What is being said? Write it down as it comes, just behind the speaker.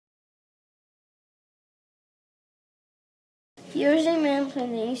Here is a man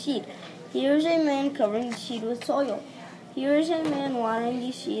planting a seed. Here is a man covering the seed with soil. Here is a man watering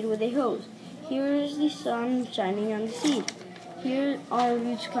the seed with a hose. Here is the sun shining on the seed. Here are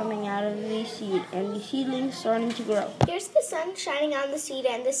roots coming out of the seed, and the seedling is starting to grow. Here's the sun shining on the seed,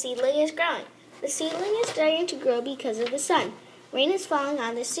 and the seedling is growing. The seedling is starting to grow because of the sun. Rain is falling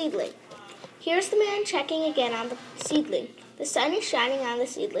on the seedling. Here's the man checking again on the seedling. The sun is shining on the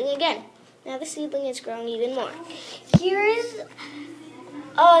seedling again. Now the seedling is growing even more. Here is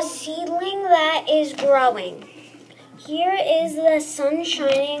a seedling that is growing. Here is the sun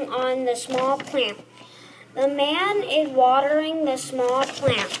shining on the small plant. The man is watering the small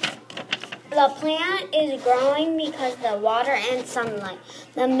plant. The plant is growing because of the water and sunlight.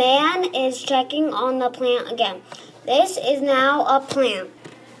 The man is checking on the plant again. This is now a plant.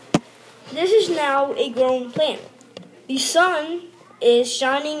 This is now a grown plant. The sun is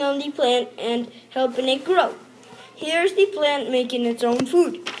shining on the plant and helping it grow. Here's the plant making its own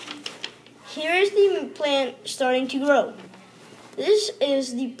food. Here is the plant starting to grow. This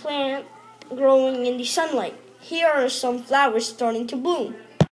is the plant growing in the sunlight. Here are some flowers starting to bloom.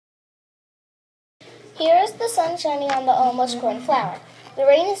 Here is the sun shining on the almost grown flower. The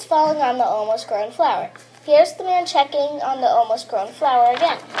rain is falling on the almost grown flower. Here's the man checking on the almost grown flower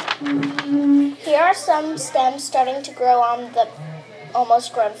again. Here are some stems starting to grow on the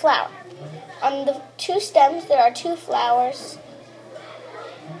almost grown flower. On the two stems, there are two flowers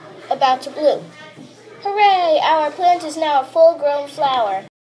about to bloom. Hooray! Our plant is now a full-grown flower.